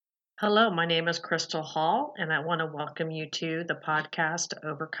Hello, my name is Crystal Hall, and I want to welcome you to the podcast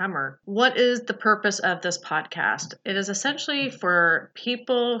Overcomer. What is the purpose of this podcast? It is essentially for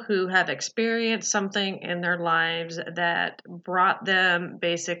people who have experienced something in their lives that brought them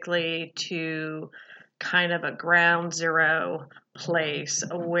basically to kind of a ground zero place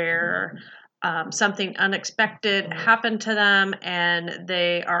where something unexpected happened to them and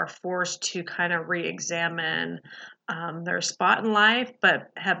they are forced to kind of re examine their spot in life, but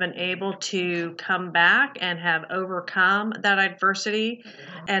have been able to come back and have overcome that adversity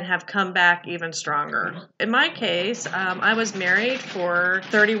and have come back even stronger. In my case, I was married for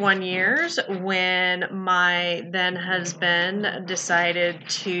 31 years when my then husband decided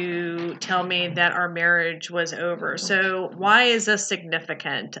to tell me that our marriage was over. So, why is this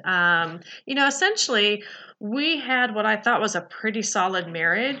significant? Essentially, we had what I thought was a pretty solid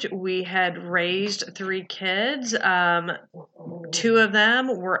marriage. We had raised three kids. Two of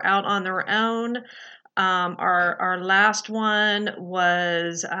them were out on their own. Our last one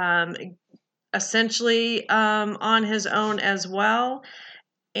was essentially on his own as well.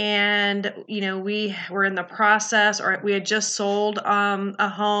 And we were in the process, or we had just sold a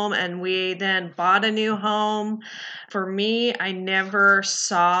home and we then bought a new home. For me, I never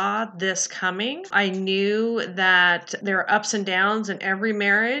saw this coming. I knew that there are ups and downs in every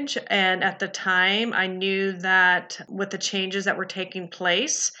marriage, and at the time I knew that with the changes that were taking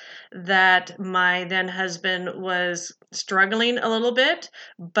place, that my then husband was struggling a little bit,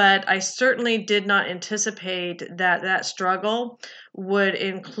 but I certainly did not anticipate that struggle would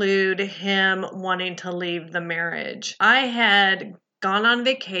include him wanting to leave the marriage. I had gone on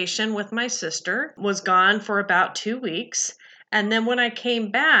vacation with my sister, was gone for about 2 weeks. And then when I came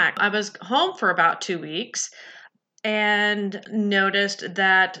back, I was home for about 2 weeks and noticed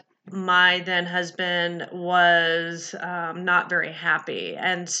that my then husband was not very happy.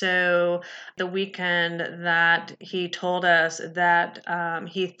 And so the weekend that he told us that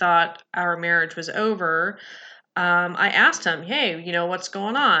he thought our marriage was over, I asked him, hey, what's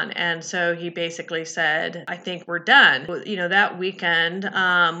going on? And so he basically said, I think we're done. That weekend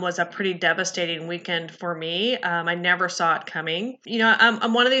was a pretty devastating weekend for me. I never saw it coming.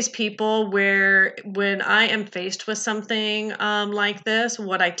 I'm one of these people where when I am faced with something like this,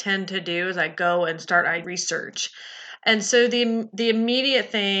 what I tend to do is I go and I research. And so the immediate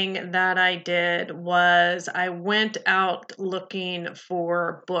thing that I did was I went out looking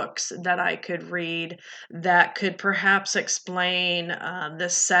for books that I could read that could perhaps explain the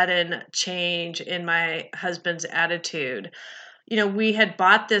sudden change in my husband's attitude. We had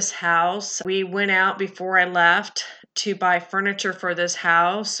bought this house. We went out before I left to buy furniture for this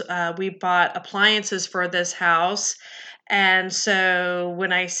house. We bought appliances for this house. And so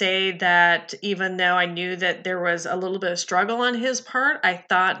when I say that, even though I knew that there was a little bit of struggle on his part, I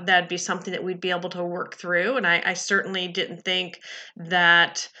thought that'd be something that we'd be able to work through. And I certainly didn't think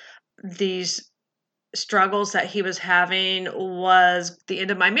that these struggles that he was having was the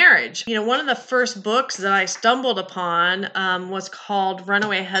end of my marriage. One of the first books that I stumbled upon was called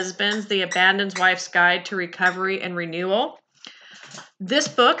Runaway Husbands, The Abandoned Wife's Guide to Recovery and Renewal. This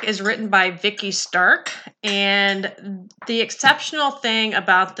book is written by Vicky Stark, and the exceptional thing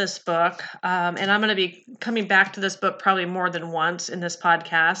about this book, and I'm going to be coming back to this book probably more than once in this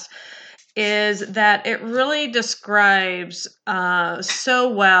podcast, is that it really describes so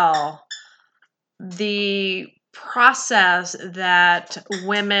well the process that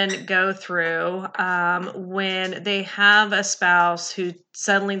women go through when they have a spouse who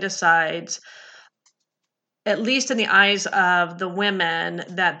suddenly decides, at least in the eyes of the women,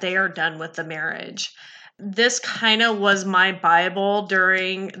 that they are done with the marriage. This kind of was my Bible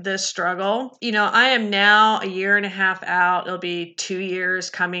during this struggle. I am now a year and a half out. It'll be 2 years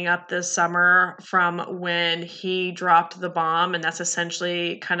coming up this summer from when he dropped the bomb. And that's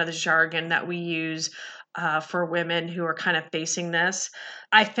essentially kind of the jargon that we use for women who are kind of facing this.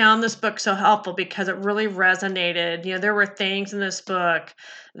 I found this book so helpful because it really resonated. There were things in this book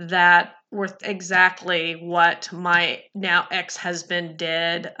that were exactly what my now ex-husband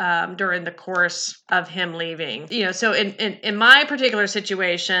did during the course of him leaving. So in my particular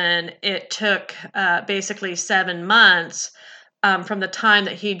situation, it took basically 7 months from the time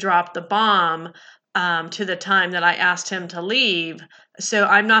that he dropped the bomb to the time that I asked him to leave. So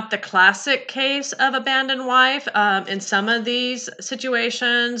I'm not the classic case of abandoned wife. In some of these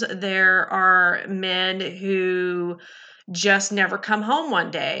situations, there are men who just never come home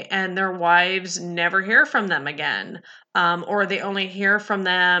one day and their wives never hear from them again. Or they only hear from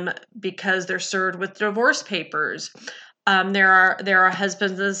them because they're served with divorce papers. There are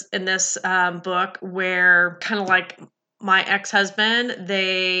husbands in this book where, kind of like my ex-husband,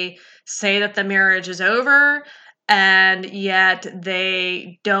 they say that the marriage is over, and yet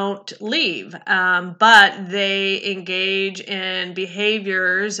they don't leave. But they engage in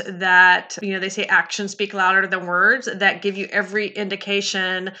behaviors that, they say actions speak louder than words, that give you every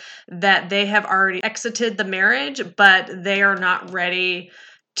indication that they have already exited the marriage, but they are not ready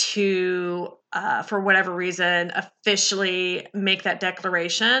to, for whatever reason, officially make that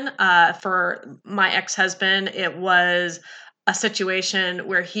declaration. For my ex-husband, it was a situation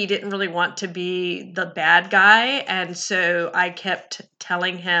where he didn't really want to be the bad guy. And so I kept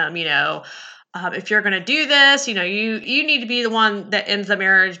telling him, if you're going to do this, you need to be the one that ends the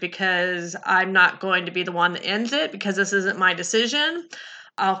marriage, because I'm not going to be the one that ends it, because this isn't my decision.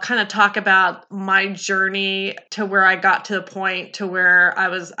 I'll kind of talk about my journey to where I got to the point to where I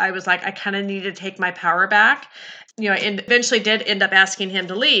was like, I kind of need to take my power back. And eventually did end up asking him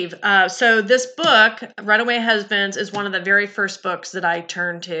to leave. So this book, Runaway Husbands, is one of the very first books that I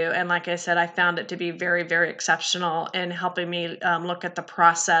turned to. And like I said, I found it to be very, very exceptional in helping me look at the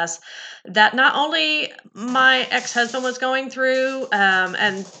process that not only my ex-husband was going through,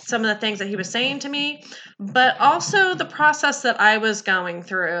 and some of the things that he was saying to me, but also the process that I was going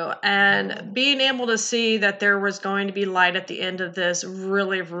through, and being able to see that there was going to be light at the end of this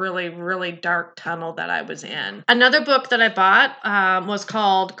really, really, really dark tunnel that I was in. Another book that I bought was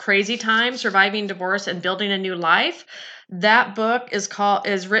called Crazy Time: Surviving Divorce and Building a New Life. That book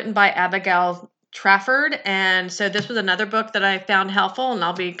is written by Abigail Trafford. And so this was another book that I found helpful, and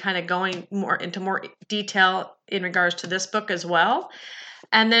I'll be kind of going into more detail in regards to this book as well.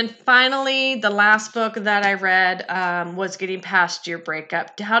 And then finally, the last book that I read was Getting Past Your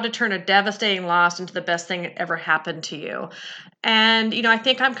Breakup: How to Turn a Devastating Loss into the Best Thing that Ever Happened to You. And, I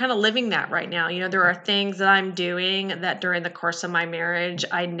think I'm kind of living that right now. There are things that I'm doing that during the course of my marriage,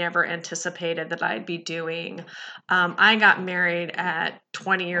 I never anticipated that I'd be doing. I got married at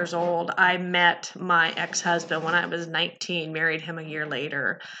 20 years old. I met my ex-husband when I was 19, married him a year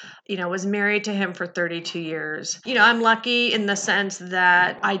later, was married to him for 32 years. I'm lucky in the sense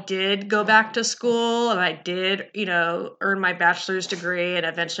that I did go back to school, and I did, earn my bachelor's degree and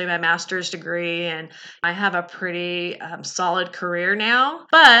eventually my master's degree. And I have a pretty solid career now.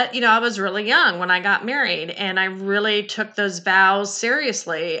 But, I was really young when I got married, and I really took those vows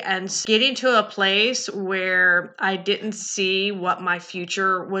seriously. And getting to a place where I didn't see what my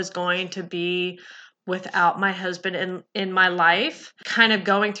future was going to be without my husband in my life, kind of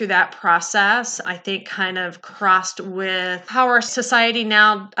going through that process, I think kind of crossed with how our society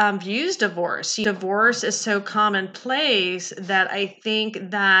now views divorce. Divorce is so commonplace that I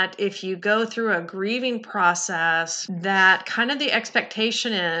think that if you go through a grieving process, that kind of the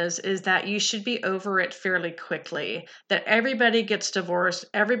expectation is that you should be over it fairly quickly, that everybody gets divorced,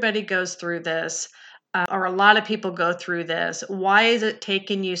 everybody goes through this. Or a lot of people go through this. Why is it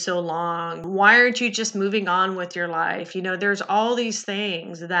taking you so long? Why aren't you just moving on with your life? There's all these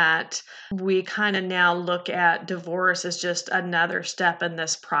things that we kind of now look at divorce as just another step in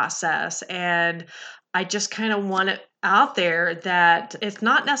this process. And I just kind of want it out there that it's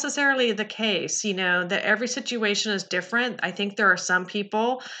not necessarily the case, that every situation is different. I think there are some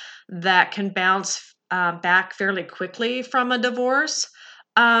people that can bounce back fairly quickly from a divorce.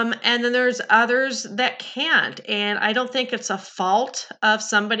 And then there's others that can't. And I don't think it's a fault of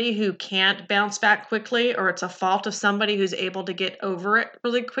somebody who can't bounce back quickly, or it's a fault of somebody who's able to get over it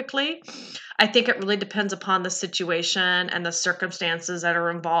really quickly. I think it really depends upon the situation and the circumstances that are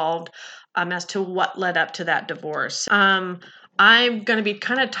involved as to what led up to that divorce. I'm going to be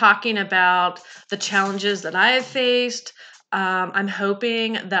kind of talking about the challenges that I have faced. I'm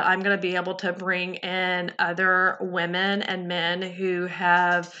hoping that I'm going to be able to bring in other women and men who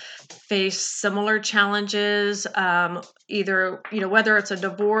have faced similar challenges, either, whether it's a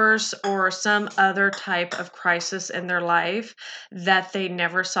divorce or some other type of crisis in their life that they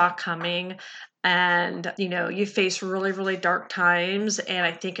never saw coming. And, you face really, really dark times. And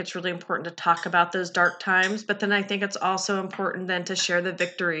I think it's really important to talk about those dark times. But then I think it's also important then to share the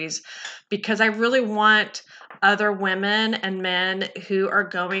victories, because I really want other women and men who are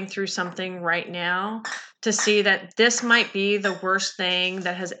going through something right now to see that this might be the worst thing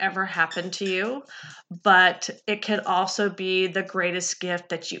that has ever happened to you, but it could also be the greatest gift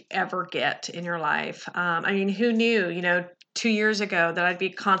that you ever get in your life. Who knew, 2 years ago that I'd be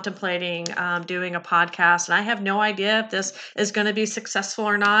contemplating doing a podcast, and I have no idea if this is going to be successful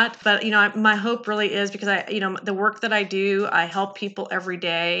or not. But my hope really is, because the work that I do, I help people every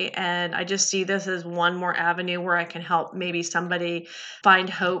day, and I just see this as one more avenue where I can help maybe somebody find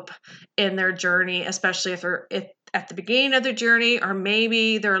hope in their journey, especially if they're at the beginning of their journey, or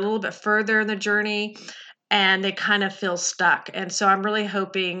maybe they're a little bit further in the journey. and they kind of feel stuck. And so I'm really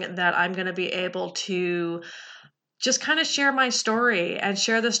hoping that I'm going to be able to just kind of share my story and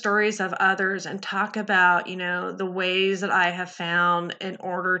share the stories of others and talk about, the ways that I have found in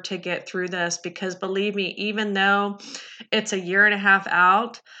order to get through this. Because believe me, even though it's a year and a half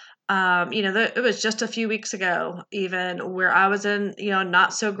out, it was just a few weeks ago, even where I was in,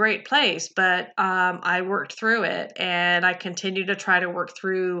 not so great place, but I worked through it, and I continue to try to work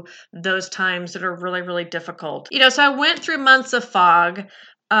through those times that are really, really difficult. So I went through months of fog.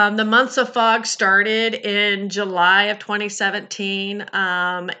 The months of fog started in July of 2017,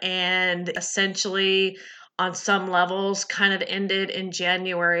 and essentially on some levels kind of ended in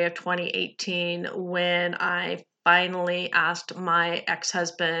January of 2018 when I finally asked my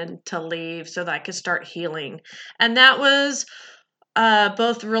ex-husband to leave so that I could start healing. And that was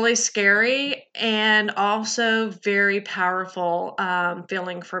both really scary and also very powerful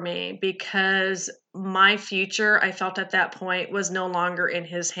feeling for me, because my future, I felt at that point, was no longer in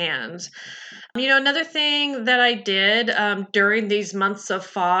his hands. Another thing that I did during these months of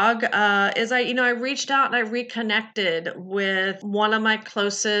fog is I reached out and I reconnected with one of my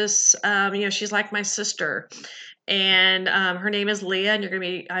closest. She's like my sister, and her name is Leah. And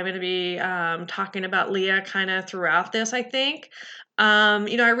I'm gonna be talking about Leah kind of throughout this, I think.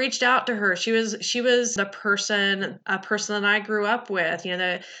 I reached out to her. She was a person that I grew up with.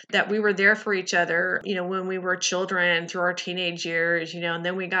 That we were there for each other. When we were children through our teenage years. And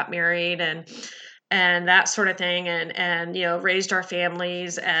then we got married and that sort of thing, and raised our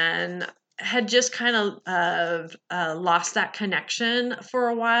families, and had just kind of lost that connection for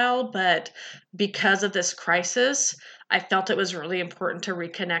a while. But because of this crisis, I felt it was really important to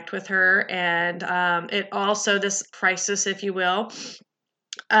reconnect with her. And it also, this crisis, if you will,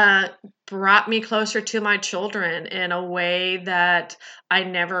 uh, brought me closer to my children in a way that I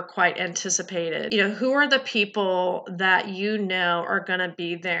never quite anticipated. Who are the people that are going to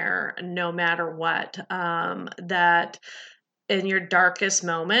be there no matter what? That in your darkest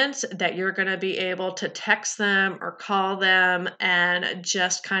moments, that you're going to be able to text them or call them and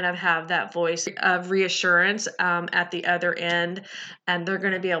just kind of have that voice of reassurance at the other end. And they're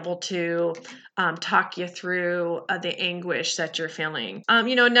going to be able to talk you through the anguish that you're feeling.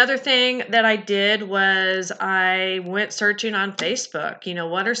 Another thing that I did was I went searching on Facebook.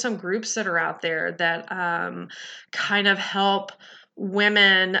 What are some groups that are out there that kind of help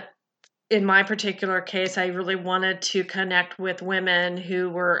women? In my particular case, I really wanted to connect with women who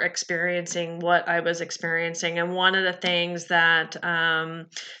were experiencing what I was experiencing. And one of the things that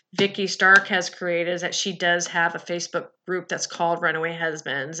Vicky Stark has created is that she does have a Facebook group that's called Runaway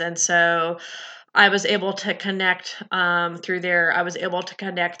Husbands. And so I was able to connect through there. I was able to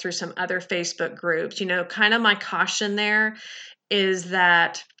connect through some other Facebook groups. Kind of my caution there is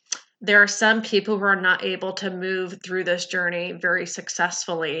that there are some people who are not able to move through this journey very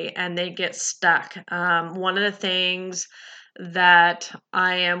successfully, and they get stuck. One of the things that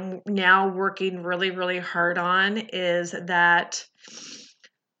I am now working really, really hard on is that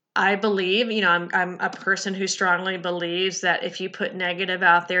I believe, I'm a person who strongly believes that if you put negative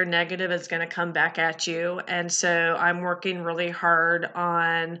out there, negative is going to come back at you. And so I'm working really hard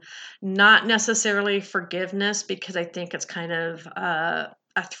on not necessarily forgiveness, because I think it's kind of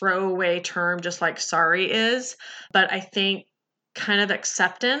a throwaway term, just like sorry is, but I think kind of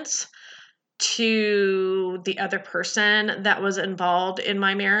acceptance to the other person that was involved in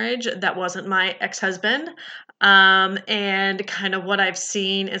my marriage that wasn't my ex-husband. And kind of what I've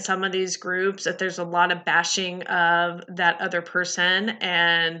seen in some of these groups, that there's a lot of bashing of that other person,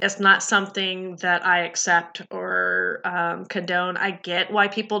 and it's not something that I accept or condone. I get why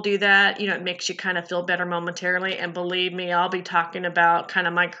people do that. It makes you kind of feel better momentarily, and believe me, I'll be talking about kind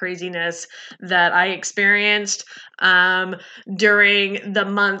of my craziness that I experienced during the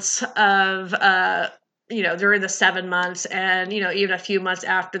months of during the 7 months, and even a few months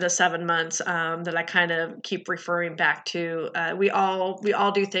after the 7 months, that I kind of keep referring back to. We all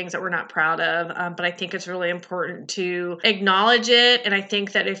do things that we're not proud of, but I think it's really important to acknowledge it. And I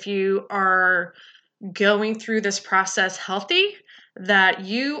think that if you are going through this process healthy, that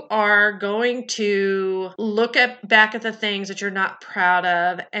you are going to look back at the things that you're not proud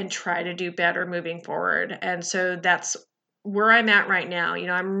of and try to do better moving forward. And so that's where I'm at right now.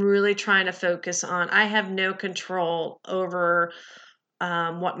 I'm really trying to focus on, I have no control over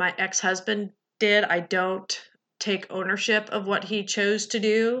what my ex-husband did. I don't take ownership of what he chose to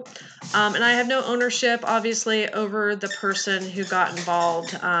do. And I have no ownership, obviously, over the person who got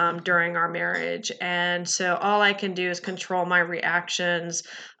involved during our marriage. And so all I can do is control my reactions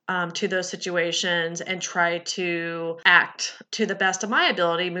to those situations and try to act to the best of my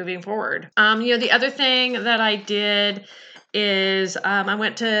ability moving forward. The other thing that I did is I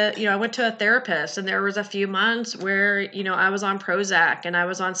went to a therapist, and there was a few months where I was on Prozac and I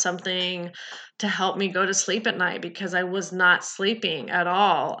was on something to help me go to sleep at night because I was not sleeping at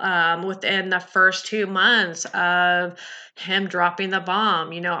all. Within the first 2 months of him dropping the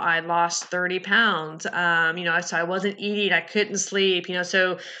bomb, I lost 30 pounds. So I wasn't eating, I couldn't sleep,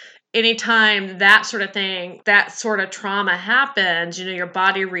 so anytime that sort of thing, that sort of trauma happens, your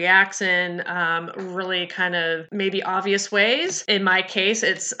body reacts in really kind of maybe obvious ways. In my case,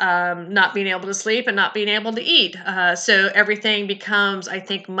 it's not being able to sleep and not being able to eat. So everything becomes, I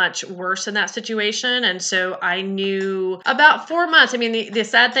think, much worse in that situation. And so I knew about 4 months. I mean, the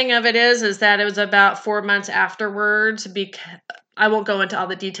sad thing of it is that it was about 4 months afterwards, because I won't go into all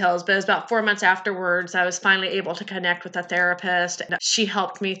the details, but it was about 4 months afterwards, I was finally able to connect with a therapist. She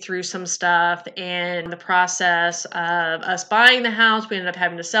helped me through some stuff. And in the process of us buying the house, we ended up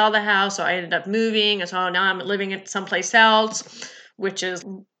having to sell the house. So I ended up moving. And so now I'm living in someplace else, which is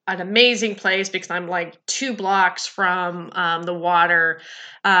an amazing place because I'm like 2 blocks from the water.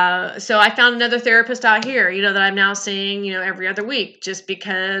 So I found another therapist out here, that I'm now seeing, every other week, just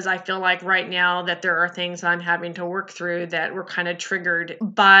because I feel like right now that there are things that I'm having to work through that were kind of triggered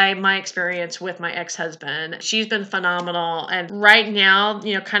by my experience with my ex-husband. She's been phenomenal. And right now,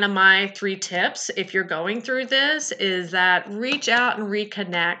 kind of my 3 tips, if you're going through this, is that reach out and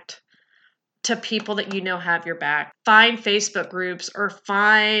reconnect to people that have your back. Find Facebook groups or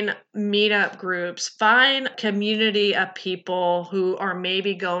find meetup groups. Find community of people who are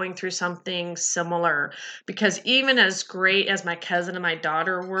maybe going through something similar. Because even as great as my cousin and my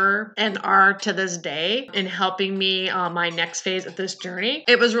daughter were and are to this day in helping me on my next phase of this journey,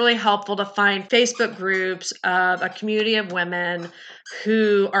 it was really helpful to find Facebook groups of a community of women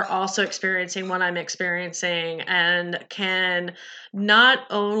who are also experiencing what I'm experiencing and can not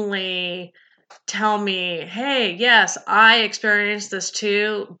only tell me, hey, yes, I experienced this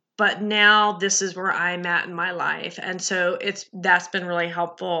too, but now this is where I'm at in my life. And so that's been really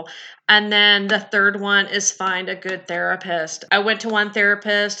helpful. And then the third one is find a good therapist. I went to one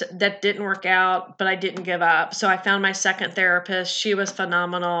therapist that didn't work out, but I didn't give up. So I found my second therapist. She was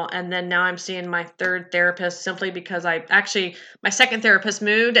phenomenal. And then now I'm seeing my third therapist simply because my second therapist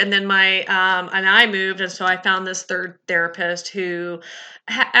moved, and then and I moved. And so I found this third therapist who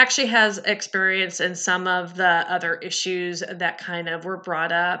actually has experience in some of the other issues that kind of were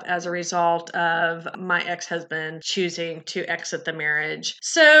brought up as a result of my ex-husband choosing to exit the marriage.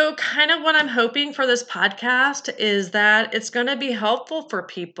 So kind of what I'm hoping for this podcast is that it's going to be helpful for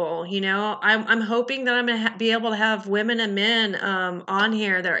people. I'm hoping that I'm going to be able to have women and men on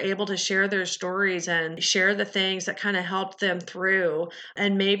here that are able to share their stories and share the things that kind of helped them through.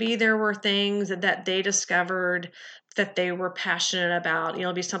 And maybe there were things that they discovered that they were passionate about.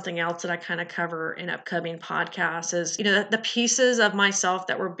 It'll be something else that I kind of cover in upcoming podcasts is, the pieces of myself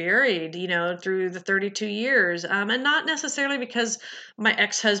that were buried, through the 32 years. And not necessarily because my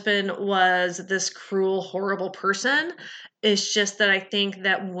ex-husband was this cruel, horrible person. It's just that I think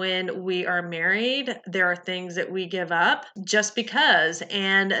that when we are married, there are things that we give up just because.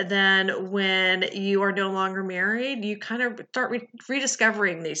 And then when you are no longer married, you kind of start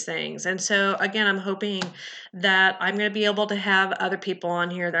rediscovering these things. And so, again, I'm hoping that I'm going to be able to have other people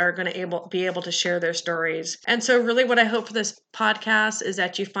on here that are going to be able to share their stories. And so really what I hope for this podcast is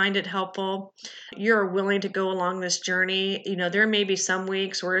that you find it helpful. You're willing to go along this journey. There may be some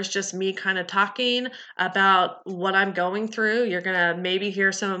weeks where it's just me kind of talking about what I'm going through. You're going to maybe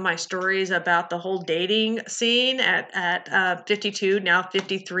hear some of my stories about the whole dating scene at 52, now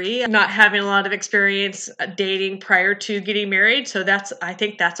 53. I'm not having a lot of experience dating prior to getting married. So I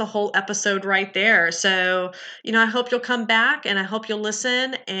think that's a whole episode right there. So, I hope you'll come back and I hope you'll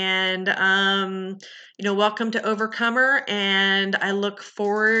listen, and, welcome to Overcomer. And I look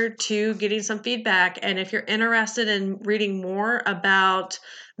forward to getting some feedback. And if you're interested in reading more about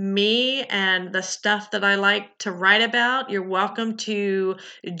me and the stuff that I like to write about, you're welcome to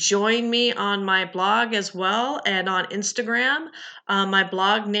join me on my blog as well and on Instagram. My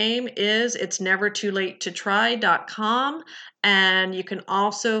blog name is itsnevertoolatetotry.com. And you can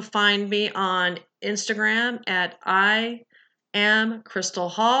also find me on Instagram at I am Crystal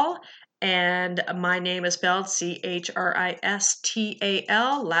Hall. And my name is spelled Christal,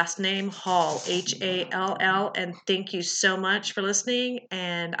 last name Hall, Hall. And thank you so much for listening.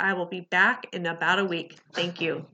 And I will be back in about a week. Thank you.